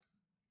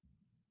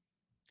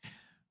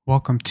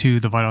Welcome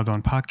to the Vital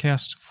Dawn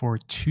podcast for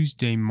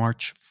Tuesday,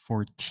 March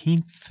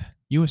 14th.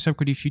 U.S.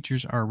 equity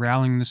futures are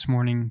rallying this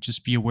morning.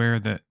 Just be aware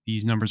that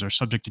these numbers are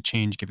subject to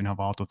change given how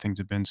volatile things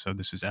have been. So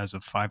this is as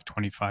of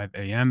 5:25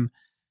 a.m.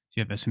 So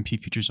you have S&P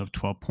futures up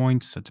 12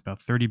 points. That's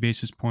about 30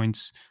 basis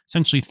points,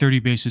 essentially 30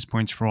 basis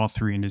points for all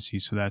three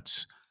indices. So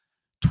that's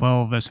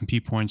 12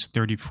 S&P points,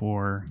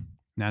 34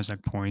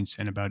 NASDAQ points,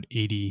 and about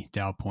 80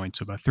 Dow points.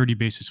 So about 30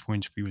 basis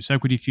points for U.S.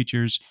 equity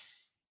futures.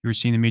 You were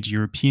seeing the major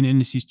European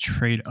indices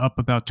trade up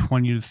about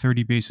 20 to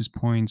 30 basis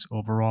points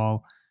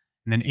overall.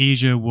 And then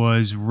Asia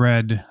was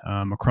red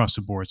across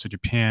the board. So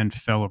Japan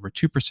fell over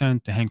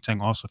 2%. The Hang Seng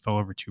also fell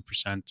over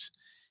 2%.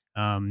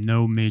 None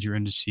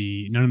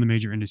of the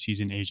major indices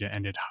in Asia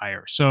ended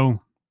higher.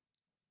 So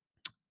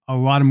a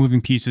lot of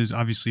moving pieces.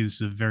 Obviously,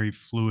 this is a very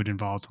fluid and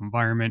volatile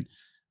environment.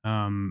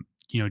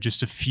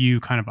 Just a few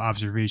kind of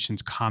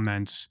observations,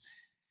 comments.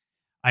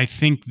 I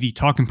think the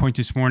talking point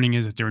this morning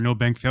is that there were no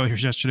bank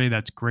failures yesterday.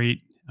 That's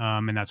great.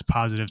 And that's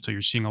positive. So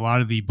you're seeing a lot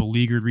of the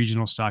beleaguered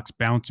regional stocks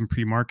bounce in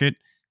pre-market.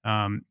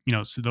 On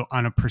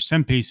a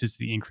percent basis,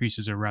 the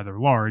increases are rather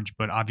large,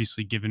 but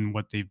obviously, given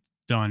what they've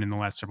done in the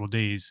last several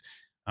days,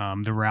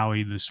 the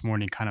rally this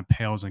morning kind of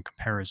pales in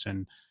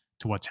comparison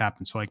to what's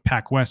happened. So, like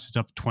Pac West is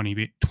up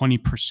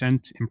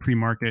 20% in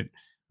pre-market,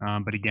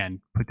 but again,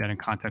 put that in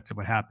context of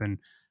what happened.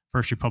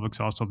 First Republic's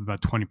also up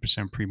about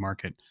 20%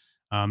 pre-market.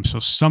 So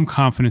some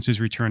confidence is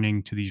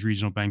returning to these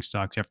regional bank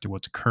stocks after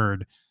what's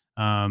occurred.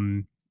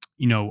 Um,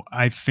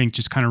 I think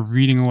just kind of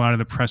reading a lot of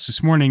the press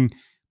this morning,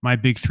 my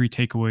big three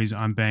takeaways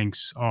on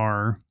banks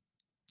are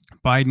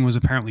Biden was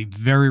apparently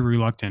very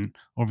reluctant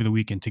over the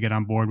weekend to get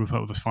on board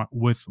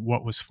with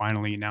what was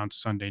finally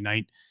announced Sunday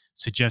night,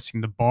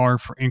 suggesting the bar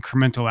for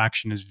incremental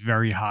action is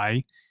very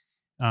high.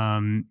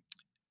 Um,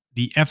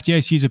 the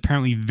FDIC is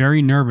apparently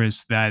very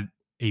nervous that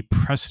a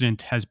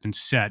precedent has been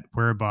set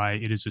whereby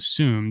it is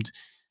assumed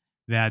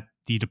that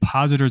the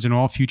depositors in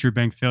all future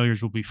bank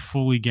failures will be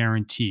fully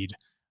guaranteed.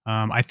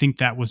 I think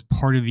that was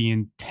part of the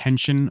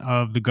intention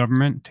of the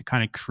government to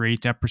kind of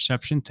create that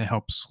perception to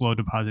help slow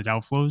deposit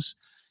outflows.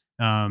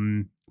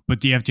 But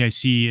the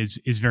FDIC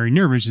is very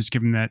nervous, just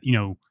given that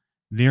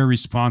they're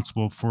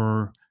responsible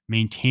for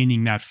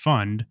maintaining that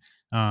fund,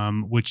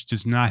 which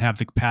does not have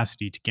the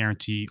capacity to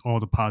guarantee all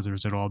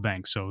depositors at all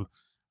banks. So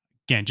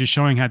again, just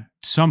showing how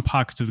some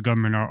pockets of the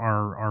government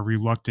are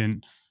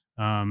reluctant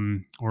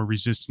or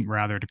resistant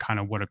rather to kind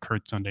of what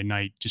occurred Sunday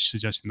night, just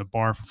suggesting the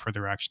bar for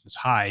further action is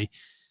high.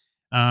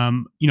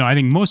 I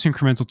think most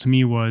incremental to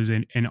me was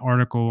an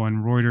article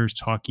on Reuters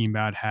talking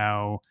about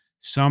how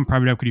some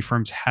private equity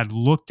firms had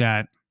looked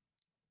at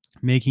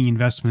making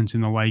investments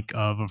in the like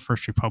of a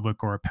First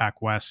Republic or a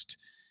Pac West,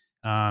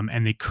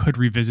 and they could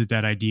revisit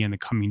that idea in the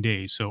coming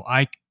days. So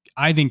I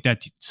think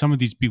that some of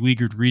these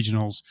beleaguered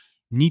regionals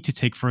need to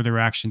take further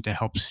action to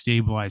help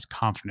stabilize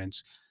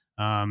confidence.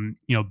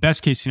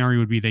 Best case scenario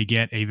would be they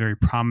get a very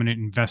prominent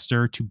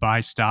investor to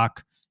buy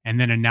stock and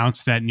then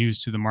announce that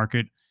news to the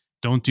market.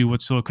 Don't do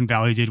what Silicon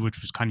Valley did,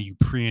 which was kind of you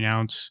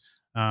pre-announce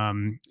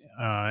an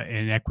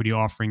equity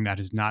offering that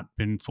has not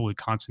been fully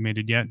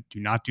consummated yet.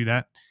 Do not do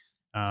that.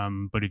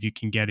 But if you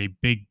can get a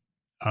big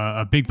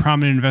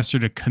prominent investor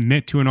to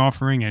commit to an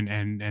offering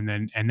and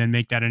then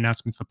make that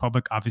announcement to the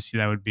public, obviously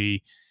that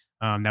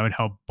would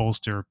help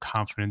bolster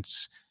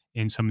confidence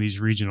in some of these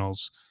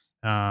regionals.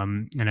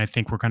 And I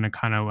think we're going to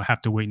kind of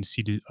have to wait and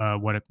see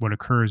what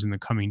occurs in the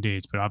coming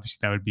days. But obviously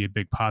that would be a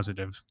big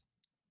positive.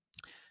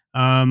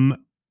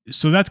 Um,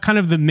 so that's kind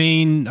of the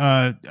main,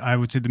 I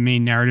would say, the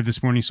main narrative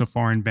this morning so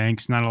far in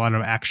banks. Not a lot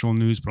of actual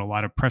news, but a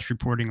lot of press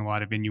reporting, a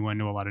lot of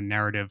innuendo, a lot of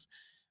narrative.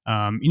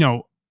 Um, you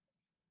know,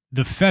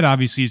 the Fed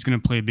obviously is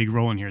going to play a big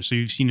role in here. So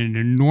you've seen an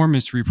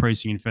enormous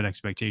repricing in Fed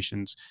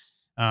expectations.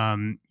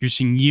 You're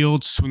seeing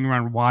yields swing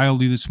around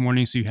wildly this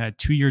morning. So you had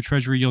 2-year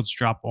Treasury yields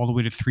drop all the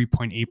way to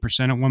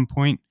 3.8% at one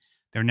point.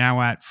 They're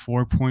now at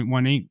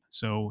 4.18.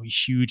 So a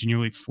huge,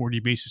 nearly 40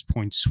 basis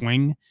point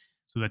swing.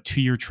 So that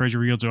 2-year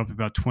Treasury yields are up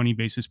about 20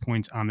 basis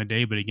points on the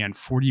day. But again,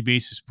 40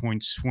 basis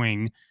point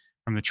swing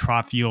from the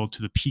trough yield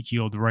to the peak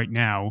yield right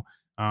now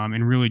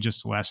in really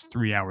just the last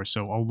 3 hours.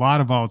 So a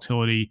lot of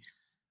volatility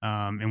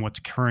and what's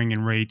occurring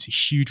in rates,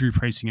 huge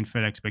repricing in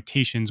Fed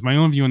expectations. My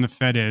own view on the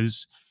Fed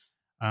is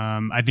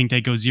I think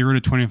they go 0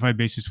 to 25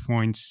 basis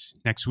points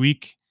next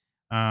week.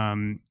 The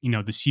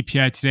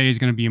CPI today is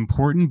going to be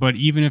important, but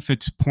even if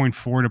it's zero point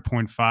 0.4 to zero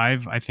point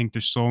 0.5, I think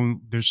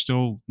they're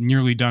still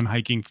nearly done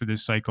hiking for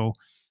this cycle.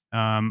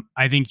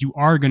 I think you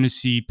are going to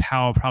see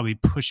Powell probably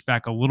push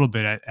back a little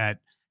bit at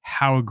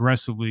how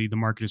aggressively the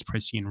market is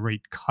pricing in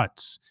rate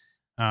cuts.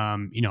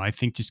 I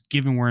think just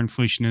given where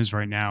inflation is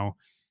right now,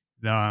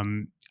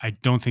 I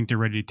don't think they're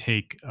ready to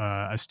take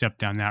a step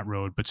down that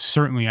road, but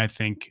certainly I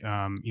think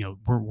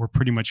we're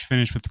pretty much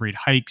finished with rate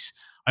hikes.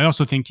 I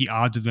also think the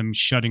odds of them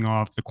shutting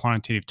off the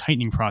quantitative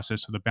tightening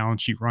process or the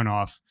balance sheet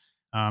runoff,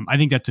 I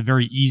think that's a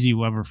very easy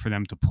lever for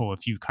them to pull.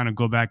 If you kind of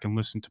go back and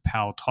listen to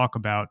Powell talk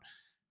about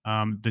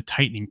the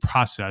tightening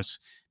process,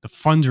 the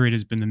funds rate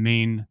has been the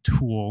main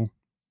tool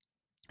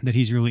that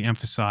he's really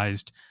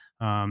emphasized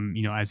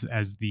as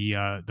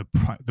the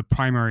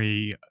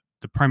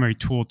primary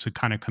tool to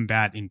kind of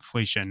combat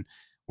inflation,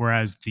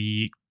 whereas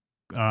the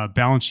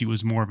balance sheet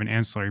was more of an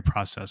ancillary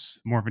process,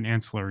 more of an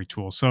ancillary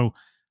tool. So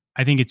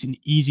I think it's an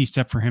easy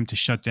step for him to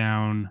shut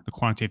down the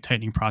quantitative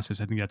tightening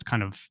process. I think that's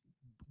kind of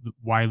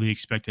widely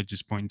expected at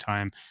this point in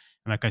time.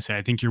 And like I said,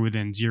 I think you're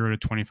within 0 to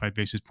 25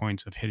 basis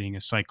points of hitting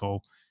a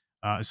cycle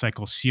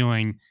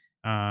ceiling.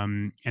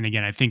 And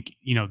again, I think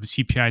the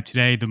CPI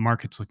today, the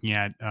market's looking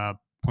at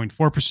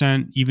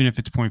 0.4%. Even if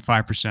it's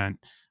 0.5%,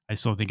 I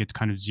still think it's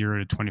kind of 0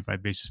 to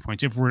 25 basis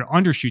points. If we're to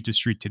undershoot the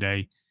street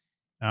today,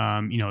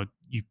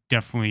 you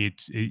definitely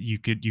you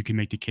can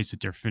make the case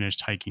that they're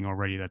finished hiking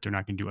already, that they're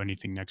not going to do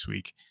anything next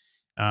week.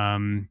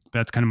 But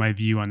that's kind of my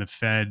view on the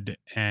Fed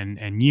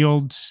and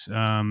yields,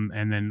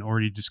 and then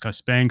already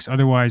discussed banks.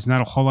 Otherwise,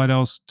 not a whole lot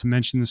else to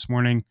mention this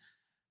morning.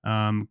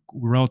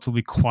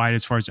 Relatively quiet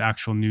as far as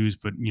actual news,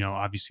 but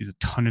obviously there's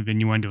a ton of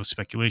innuendo,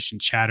 speculation,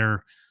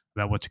 chatter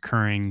about what's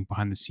occurring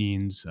behind the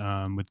scenes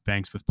with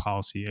banks, with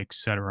policy,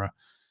 etc.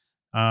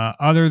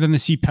 Other than the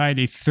CPI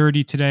day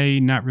 30 today,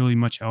 not really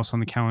much else on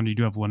the calendar. You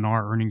do have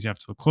Lennar earnings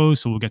after the close,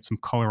 so we'll get some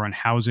color on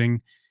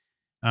housing.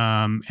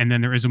 And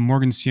then there is a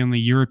Morgan Stanley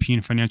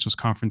European Financials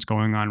Conference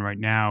going on right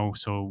now.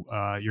 So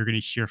you're going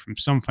to hear from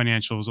some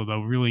financials,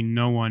 although really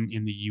no one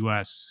in the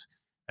U.S.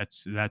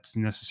 that's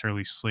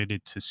necessarily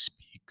slated to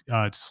speak.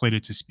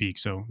 Slated to speak.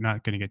 So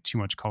not going to get too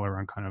much color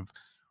on kind of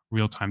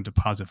real time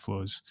deposit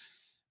flows.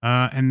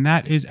 And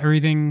that is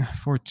everything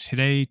for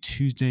today,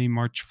 Tuesday,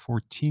 March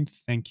 14th.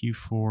 Thank you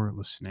for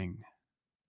listening.